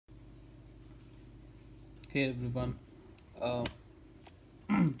Hey everyone, uh,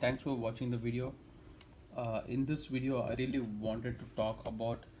 thanks for watching the video. In this video, I really wanted to talk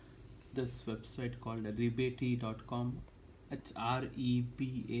about this website called rebatee.com. It's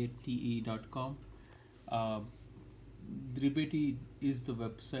Rebate.com. Uh, Rebatee is the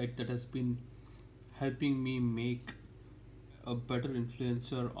website that has been helping me make a better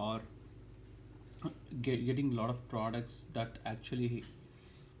influencer or getting a lot of products that actually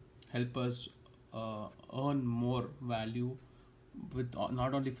help us earn more value with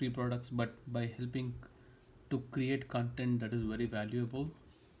not only free products but by helping to create content that is very valuable.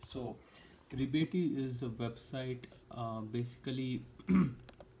 So Rebatee is a website basically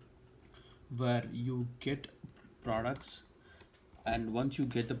where you get products, and once you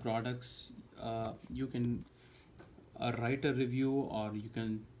get the products, you can write a review, or you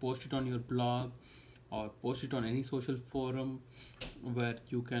can post it on your blog or post it on any social forum where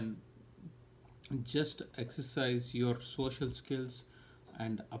you can just exercise your social skills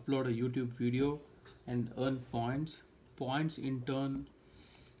and upload a YouTube video and earn points. Points in turn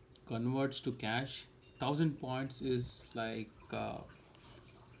converts to cash. 1,000 points is like $10.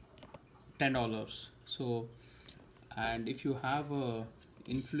 So, and if you have a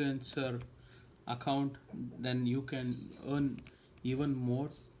influencer account, then you can earn even more.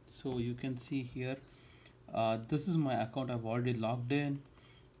 So you can see here, this is my account. I've already logged in.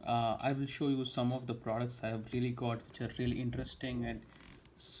 I will show you some of the products I have really got, which are really interesting and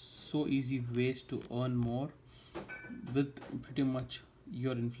so easy ways to earn more with pretty much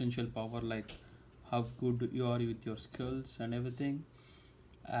your influential power, like how good you are with your skills and everything.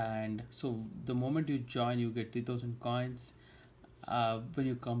 And so the moment you join, you get 3,000 coins. When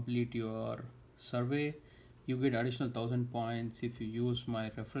you complete your survey, you get additional 1,000 points if you use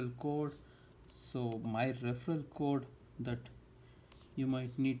my referral code. So my referral code that you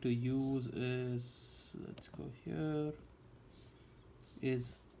might need to use is, let's go here,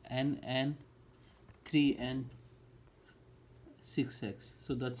 is NN3N6X.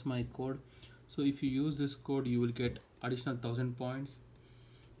 So that's my code. So if you use this code, you will get additional 1,000 points.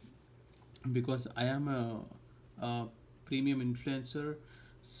 Because I am a premium influencer,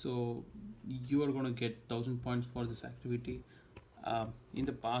 so you are going to get 1,000 points for this activity. In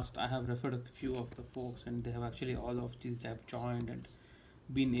the past, I have referred a few of the folks, and they have actually, all of these have joined and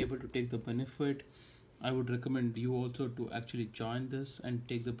been able to take the benefit. I would recommend you also to actually join this and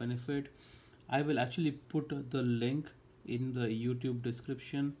take the benefit. I will actually put the link in the YouTube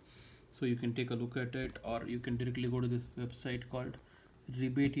description so you can take a look at it, or you can directly go to this website called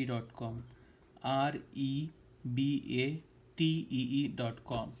rebatee.com,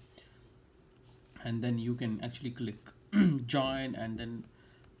 Rebatee.com, and then you can actually click join, and then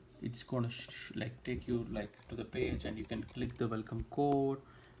it's gonna like take you like to the page, and you can click the welcome code,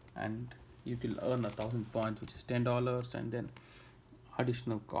 and you can earn 1,000 points, which is $10, and then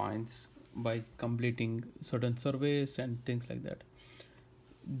additional coins by completing certain surveys and things like that.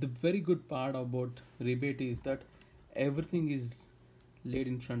 The very good part about Rebate is that everything is laid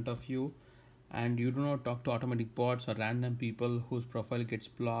in front of you, and you do not talk to automatic bots or random people whose profile gets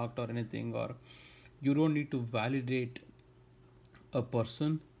blocked or anything, or you don't need to validate a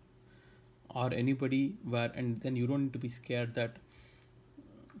person or anybody where, and then you don't need to be scared that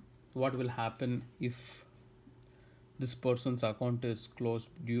what will happen if this person's account is closed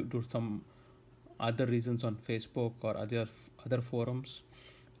due to some other reasons on Facebook or other forums.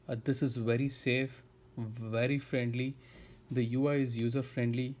 This is very safe, very friendly. The UI is user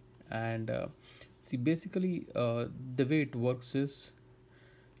friendly, and see, basically the way it works is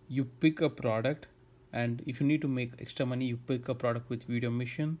you pick a product, and if you need to make extra money, you pick a product with video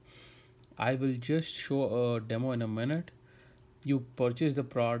mission. I will just show a demo in a minute. You purchase the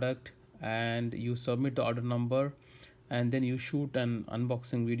product and you submit the order number, and then you shoot an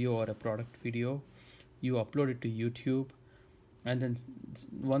unboxing video or a product video. You upload it to YouTube, and then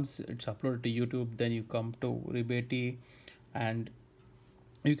once it's uploaded to YouTube, then you come to Rebatee, and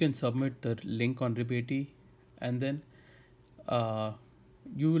you can submit the link on Rebatee, and then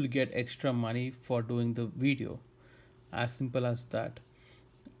you will get extra money for doing the video. As simple as that.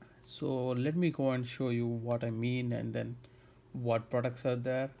 So let me go and show you what I mean, and then what products are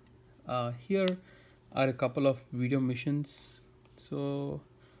there. Here are a couple of video missions. So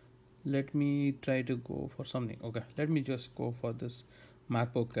let me try to go for something. Okay, let me just go for this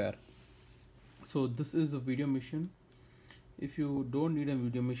MacBook Air. So this is a video mission. If you don't need a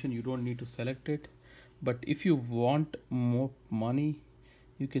video mission, you don't need to select it, but if you want more money,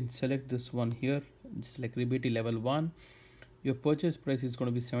 you can select this one here. It's like Rebatee level 1. Your purchase price is going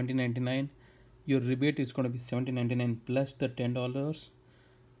to be $17.99. Your rebate is going to be $17.99 plus the $10.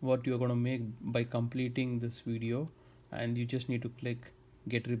 what you're going to make by completing this video, and you just need to click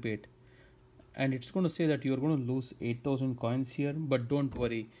get rebate, and it's going to say that you're going to lose 8,000 coins here, but don't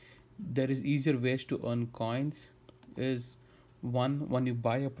worry, there is easier ways to earn coins. Is one, when you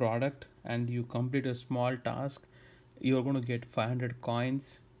buy a product and you complete a small task, you're going to get 500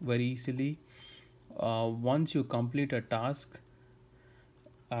 coins very easily. Once you complete a task,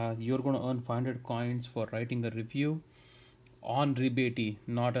 you're going to earn 500 coins for writing a review on Rebatee,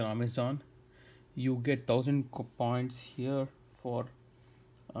 not on Amazon. You get 1,000 points here for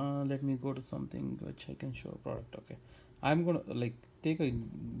let me go to something which I can show a product. Okay, I'm gonna like take a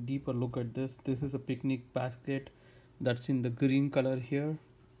deeper look at this. This is a picnic basket that's in the green color here.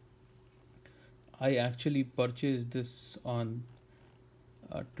 I actually purchased this on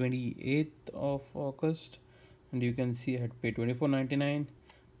 28th of August, and you can see I had paid $24.99.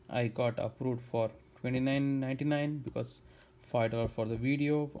 I got approved for $29.99 because $5 for the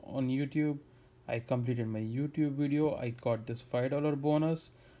video on YouTube. I completed my YouTube video. I got this $5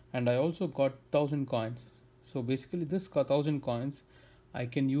 bonus, and I also got 1,000 coins. So basically, this 1,000 coins I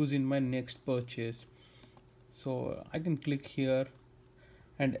can use in my next purchase. So I can click here,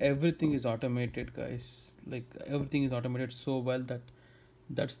 and everything is automated, guys. Like everything is automated so well that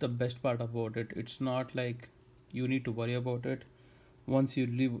that's the best part about it. It's not like you need to worry about it. Once you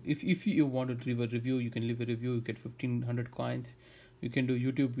leave, if you want to leave a review, you can leave a review, you get 1,500 coins. You can do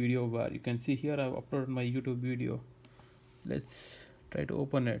YouTube video, where you can see here I've uploaded my YouTube video. Let's try to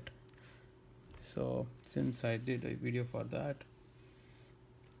open it. So since I did a video for that,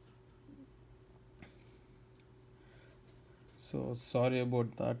 so sorry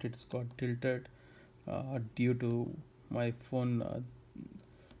about that, it's got tilted due to my phone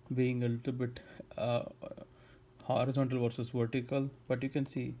being a little bit horizontal versus vertical, but you can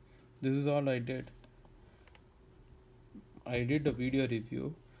see this is all I did. I did a video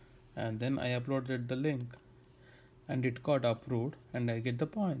review, and then I uploaded the link, and it got approved, and I get the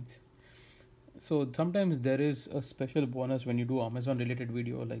points. So sometimes there is a special bonus when you do Amazon related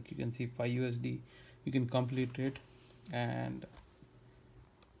video, like you can see 5 USD, you can complete it. And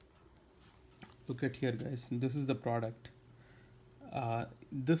look at here, guys, this is the product.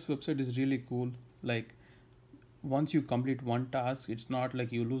 This website is really cool. Like once you complete one task, it's not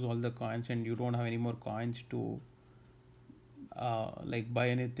like you lose all the coins and you don't have any more coins to like buy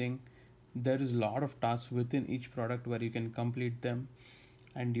anything. There is a lot of tasks within each product where you can complete them,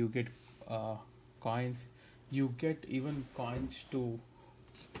 and you get coins. You get even coins to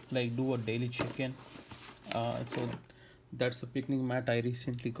like do a daily check-in. So that's a picnic mat I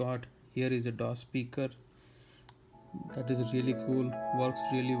recently got. Here is a DAW speaker that is really cool, works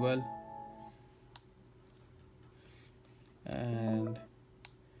really well. And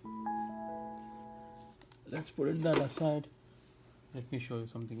let's put it that aside. Let me show you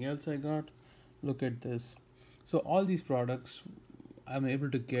something else I got. Look at this. So all these products I'm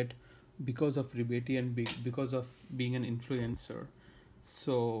able to get because of Rebatee and because of being an influencer.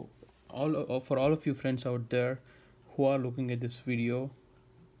 So for all of you friends out there who are looking at this video,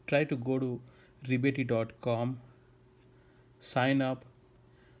 try to go to rebatee.com, sign up,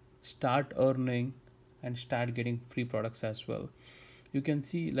 start earning, and start getting free products as well. You can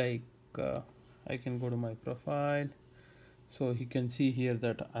see like I can go to my profile. So you can see here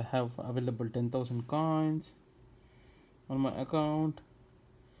that I have available 10,000 coins on my account.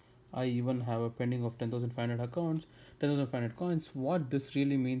 I even have a pending of 10,500 accounts, 10,500 coins. What this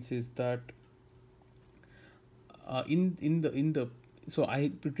really means is that in the so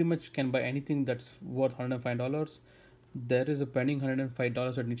I pretty much can buy anything that's worth $105. There is a pending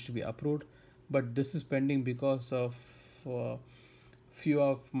 $105 that needs to be approved, but this is pending because of few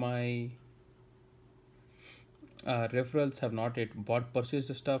of my referrals have not yet purchased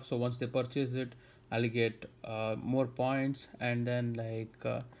the stuff. So once they purchase it, I'll get more points, and then like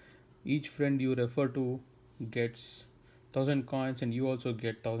each friend you refer to gets 1,000 coins, and you also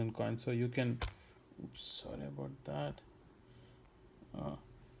get 1,000 coins. So you can, oops, sorry about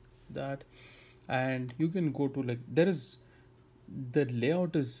that, and you can go to like, there is, the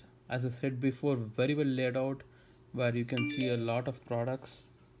layout is, as I said before, very well laid out, where you can see a lot of products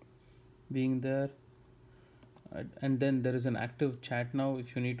being there. And then there is an active chat now.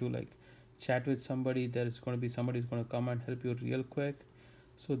 If you need to like chat with somebody, there is going to be somebody who's going to come and help you real quick.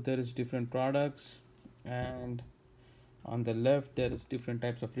 So there is different products, and on the left there is different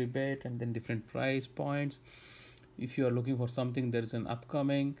types of rebate, and then different price points. If you are looking for something, there is an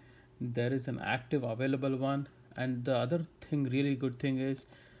upcoming, there is an active available one. And the other thing, really good thing, is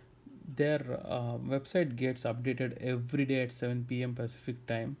their website gets updated every day at 7 p.m. Pacific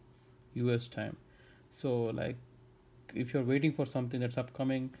time, US time. So like if you're waiting for something that's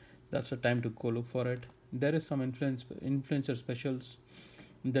upcoming, that's the time to go look for it. There is some influencer specials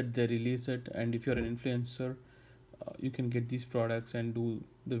that they release it, and if you're an influencer, you can get these products and do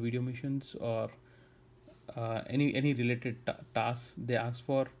the video missions or any related tasks they ask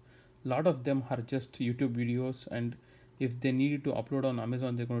for. A lot of them are just YouTube videos, and if they need to upload on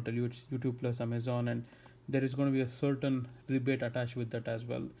Amazon, they're going to tell you it's YouTube plus Amazon, and there is going to be a certain rebate attached with that as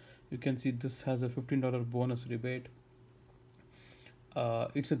well. You can see this has a $15 bonus rebate.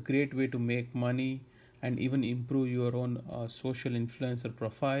 It's a great way to make money and even improve your own social influencer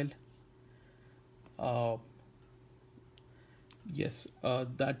profile. uh, yes,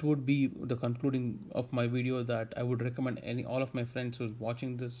 that would be the concluding of my video, that I would recommend any all of my friends who's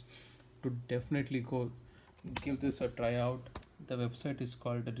watching this to definitely go give this a try out. The website is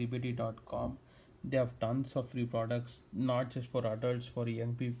called rebatee.com. They have tons of free products, not just for adults, for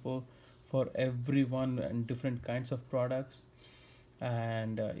young people, for everyone, and different kinds of products.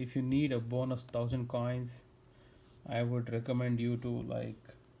 And if you need a bonus 1000 coins, I would recommend you to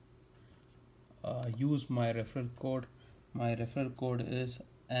use my referral code. My referral code is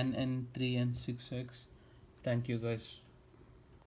NN3N66. Thank you guys.